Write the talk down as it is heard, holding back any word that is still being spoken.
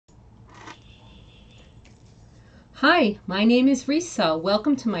Hi, my name is Risa.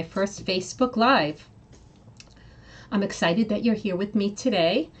 Welcome to my first Facebook Live. I'm excited that you're here with me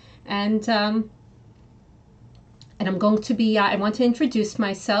today, and I'm going to be, I want to introduce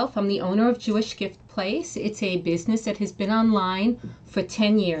myself. I'm the owner of Jewish Gift Place. It's a business that has been online for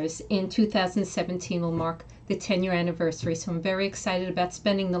 10 years. In 2017 will mark the 10-year anniversary, so I'm very excited about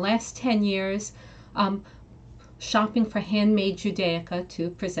spending the last 10 years shopping for handmade Judaica to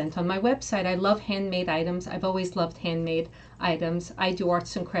present on my website. I love handmade items. I've always loved handmade items. I do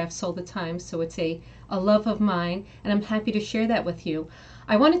arts and crafts all the time, so it's a love of mine, and I'm happy to share that with you.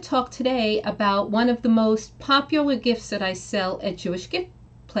 I want to talk today about one of the most popular gifts that I sell at Jewish Gift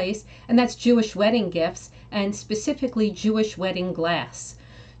Place, and that's Jewish wedding gifts, and specifically Jewish wedding glass.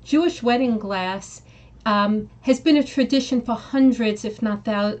 Jewish wedding glass has been a tradition for hundreds, if not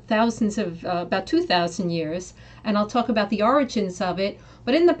thousands of, about 2,000 years. And I'll talk about the origins of it.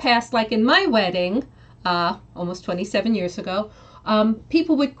 But in the past, like in my wedding, almost 27 years ago,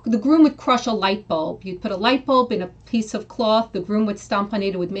 the groom would crush a light bulb. You'd put a light bulb in a piece of cloth, the groom would stomp on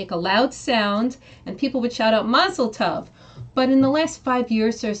it, it would make a loud sound, and people would shout out Mazel Tov. But in the last 5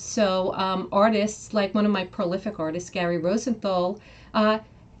 years or so, artists, like one of my prolific artists, Gary Rosenthal,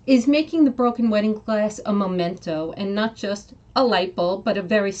 is making the broken wedding glass a memento, and not just a light bulb, but a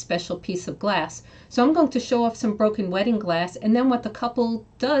very special piece of glass. So I'm going to show off some broken wedding glass, and then what the couple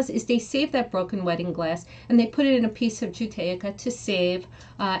does is they save that broken wedding glass and they put it in a piece of Judaica to save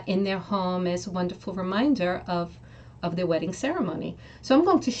in their home as a wonderful reminder of their wedding ceremony. So I'm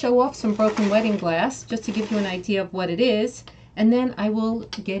going to show off some broken wedding glass just to give you an idea of what it is, and then I will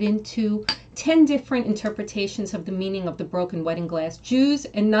get into 10 different interpretations of the meaning of the broken wedding glass. Jews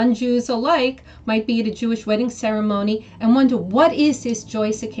and non-Jews alike might be at a Jewish wedding ceremony and wonder, what is this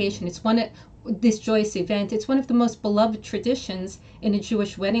joyous occasion? This joyous event. It's one of the most beloved traditions in a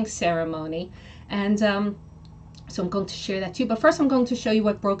Jewish wedding ceremony. And so I'm going to share that too. But first I'm going to show you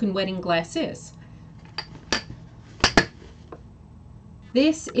what broken wedding glass is.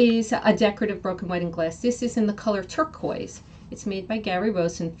 This is a decorative broken wedding glass. This is in the color turquoise. It's made by Gary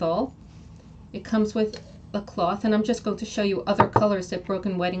Rosenthal. It comes with a cloth, and I'm just going to show you other colors that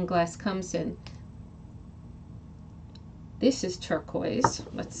broken wedding glass comes in. This is turquoise.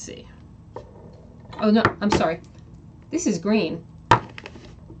 Let's see. Oh no, I'm sorry. This is green.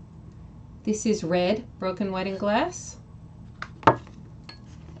 This is red broken wedding glass.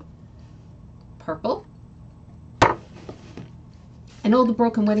 Purple. And all the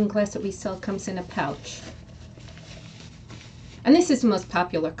broken wedding glass that we sell comes in a pouch. And this is the most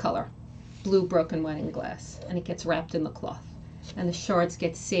popular color, blue broken wedding glass, and it gets wrapped in the cloth, and the shards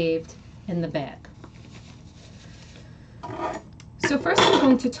get saved in the bag. So first I'm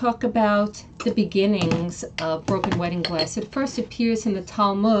going to talk about the beginnings of broken wedding glass. It first appears in the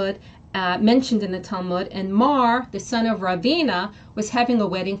Talmud, mentioned in the Talmud, and Mar, the son of Ravina, was having a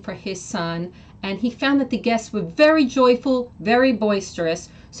wedding for his son, and he found that the guests were very joyful, very boisterous.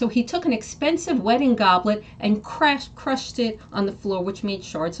 So he took an expensive wedding goblet and crushed it on the floor, which made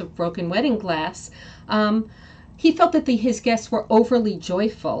shards of broken wedding glass. He felt that his guests were overly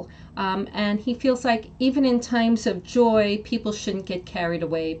joyful, and he feels like even in times of joy, people shouldn't get carried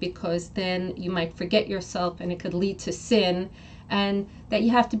away, because then you might forget yourself and it could lead to sin, and that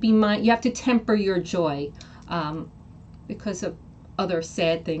you have to you have to temper your joy because of other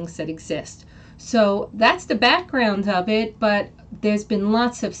sad things that exist. So that's the background of it, but there's been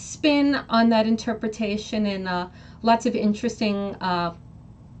lots of spin on that interpretation, and lots of interesting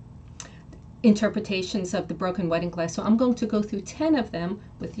interpretations of the broken wedding glass. So I'm going to go through 10 of them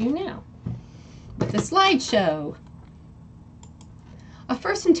with you now with the slideshow. A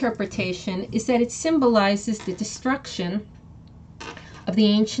first interpretation is that it symbolizes the destruction of the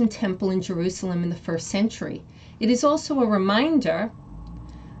ancient temple in Jerusalem in the 1st century. It is also a reminder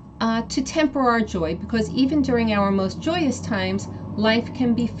to temper our joy, because even during our most joyous times, life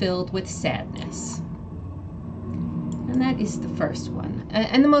can be filled with sadness. And that is the first one,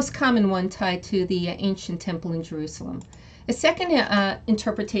 and the most common one tied to the ancient temple in Jerusalem. A second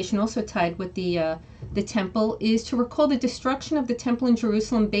interpretation, also tied with the temple, is to recall the destruction of the temple in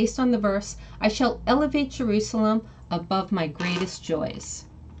Jerusalem based on the verse, "I shall elevate Jerusalem above my greatest joys."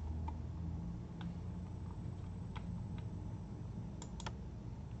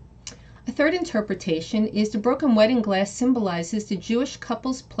 A third interpretation is the broken wedding glass symbolizes the Jewish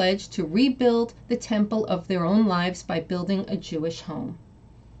couple's pledge to rebuild the temple of their own lives by building a Jewish home.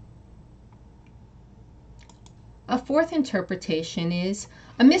 A fourth interpretation is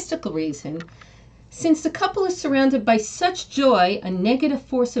a mystical reason. Since the couple is surrounded by such joy, a negative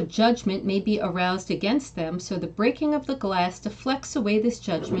force of judgment may be aroused against them, so the breaking of the glass deflects away this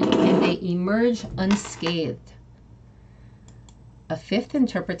judgment and they emerge unscathed. A fifth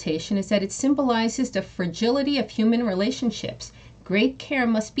interpretation is that it symbolizes the fragility of human relationships. Great care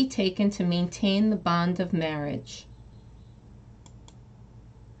must be taken to maintain the bond of marriage.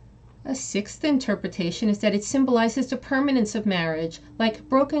 A sixth interpretation is that it symbolizes the permanence of marriage. Like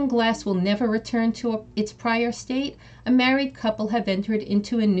broken glass will never return to its prior state, a married couple have entered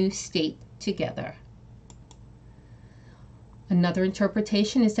into a new state together. Another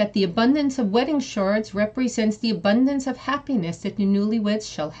interpretation is that the abundance of wedding shards represents the abundance of happiness that the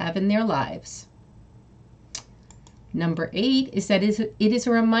newlyweds shall have in their lives. Number 8 is that it is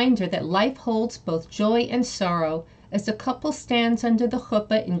a reminder that life holds both joy and sorrow. As the couple stands under the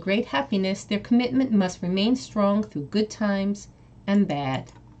chuppah in great happiness, their commitment must remain strong through good times and bad.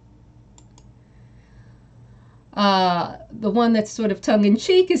 The one that's sort of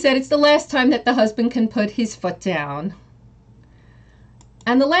tongue-in-cheek is that it's the last time that the husband can put his foot down.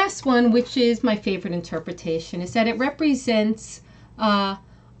 And the last one, which is my favorite interpretation, is that it represents,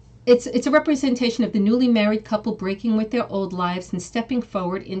 it's a representation of the newly married couple breaking with their old lives and stepping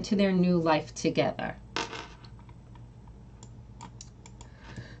forward into their new life together.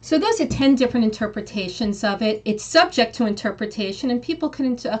 So those are 10 different interpretations of it. It's subject to interpretation, and people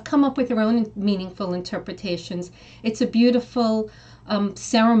can come up with their own meaningful interpretations. It's a beautiful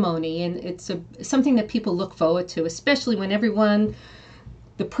ceremony, and it's something that people look forward to, especially when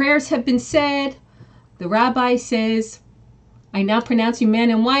the prayers have been said, the rabbi says, I now pronounce you man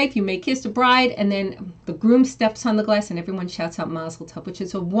and wife, you may kiss the bride, and then the groom steps on the glass and everyone shouts out Mazel Tov, which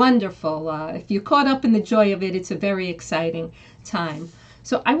is a wonderful, if you're caught up in the joy of it, it's a very exciting time.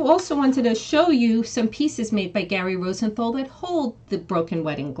 So I also wanted to show you some pieces made by Gary Rosenthal that hold the broken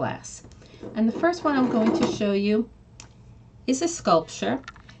wedding glass. And the first one I'm going to show you is a sculpture.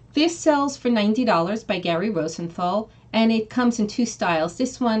 This sells for $90 by Gary Rosenthal, and it comes in 2 styles.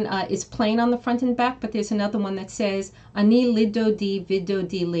 This one is plain on the front and back, but there's another one that says Ani Lido Di Vido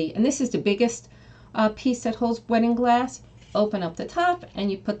Di Li. And this is the biggest piece that holds wedding glass. Open up the top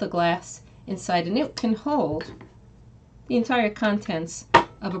and you put the glass inside, and it can hold the entire contents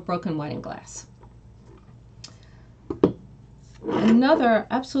of a broken wedding glass. Another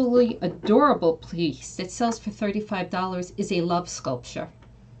absolutely adorable piece that sells for $35 is a love sculpture.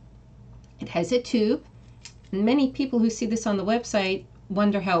 It has a tube. Many people who see this on the website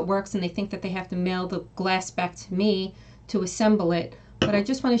wonder how it works, and they think that they have to mail the glass back to me to assemble it. But I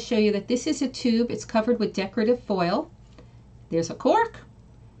just want to show you that this is a tube. It's covered with decorative foil. There's a cork.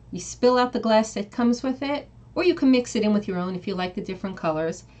 You spill out the glass that comes with it, or you can mix it in with your own if you like the different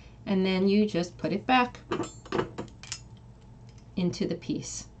colors, and then you just put it back into the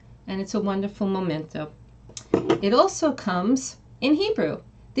piece. And it's a wonderful memento. It also comes in Hebrew.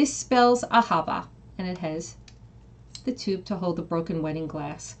 This spells Ahava, and it has the tube to hold the broken wedding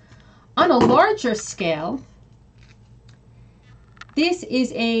glass. On a larger scale, this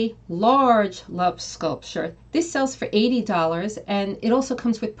is a large love sculpture. This sells for $80, and it also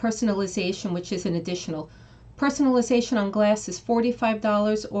comes with personalization, which is an additional. Personalization on glass is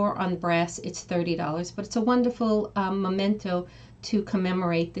 $45, or on brass it's $30, but it's a wonderful memento to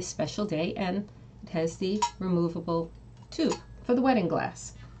commemorate this special day, and it has the removable tube for the wedding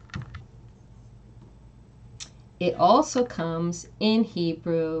glass. It also comes in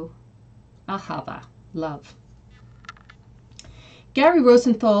Hebrew, Ahava, love. Gary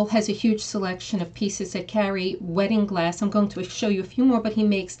Rosenthal has a huge selection of pieces that carry wedding glass. I'm going to show you a few more, but he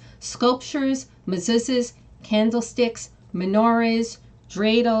makes sculptures, mezuzahs, candlesticks, menorahs,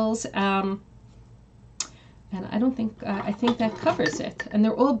 dreidels, and I think that covers it. And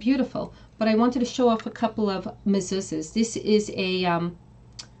they're all beautiful, but I wanted to show off a couple of mezuzahs. This is a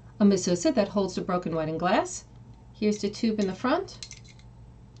mezuzah that holds the broken wedding glass. Here's the tube in the front,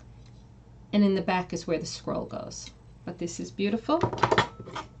 and in the back is where the scroll goes. But this is beautiful.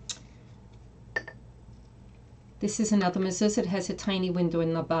 This is another mezuzah. It has a tiny window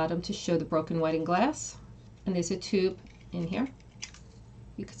in the bottom to show the broken wedding glass. And there's a tube in here.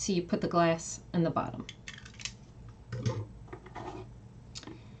 You can see you put the glass in the bottom.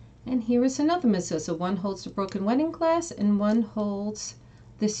 And here is another mezuzah. One holds the broken wedding glass and one holds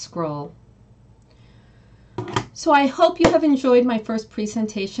this scroll. So I hope you have enjoyed my first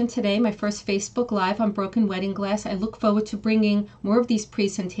presentation today, my first Facebook Live on broken wedding glass. I look forward to bringing more of these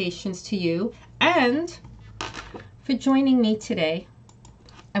presentations to you, and for joining me today.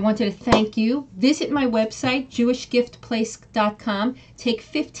 I wanted to thank you. Visit my website, jewishgiftplace.com. Take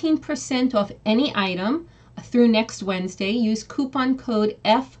 15% off any item through next Wednesday. Use coupon code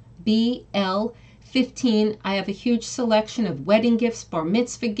FBL15. I have a huge selection of wedding gifts, bar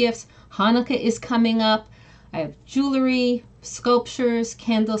mitzvah gifts. Hanukkah is coming up. I have jewelry, sculptures,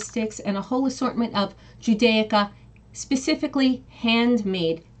 candlesticks, and a whole assortment of Judaica specifically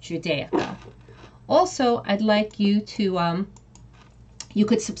handmade Judaica. Also, I'd like you to, you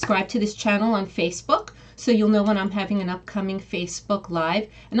could subscribe to this channel on Facebook so you'll know when I'm having an upcoming Facebook Live.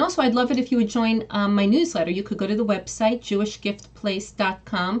 And also, I'd love it if you would join my newsletter. You could go to the website,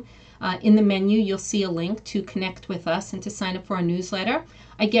 jewishgiftplace.com. In the menu, you'll see a link to connect with us and to sign up for our newsletter.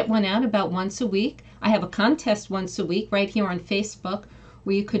 I get one out about once a week. I have a contest once a week right here on Facebook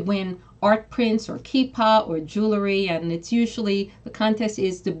where you could win art prints or kippah or jewelry, and it's usually, the contest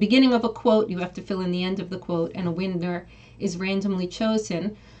is the beginning of a quote, you have to fill in the end of the quote, and a winner is randomly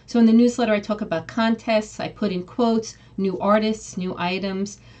chosen. So in the newsletter I talk about contests, I put in quotes, new artists, new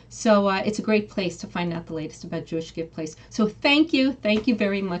items, so it's a great place to find out the latest about Jewish Gift Place. So thank you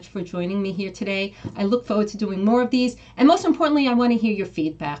very much for joining me here today. I look forward to doing more of these, and most importantly, I want to hear your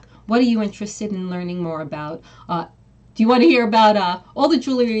feedback. What are you interested in learning more about? Do you want to hear about all the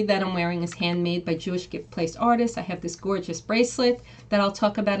jewelry that I'm wearing is handmade by Jewish Gift Place artists? I have this gorgeous bracelet that I'll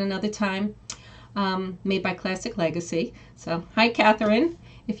talk about another time, made by Classic Legacy. So hi, Catherine,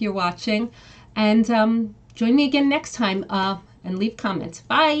 if you're watching. And join me again next time and leave comments.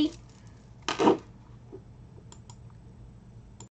 Bye.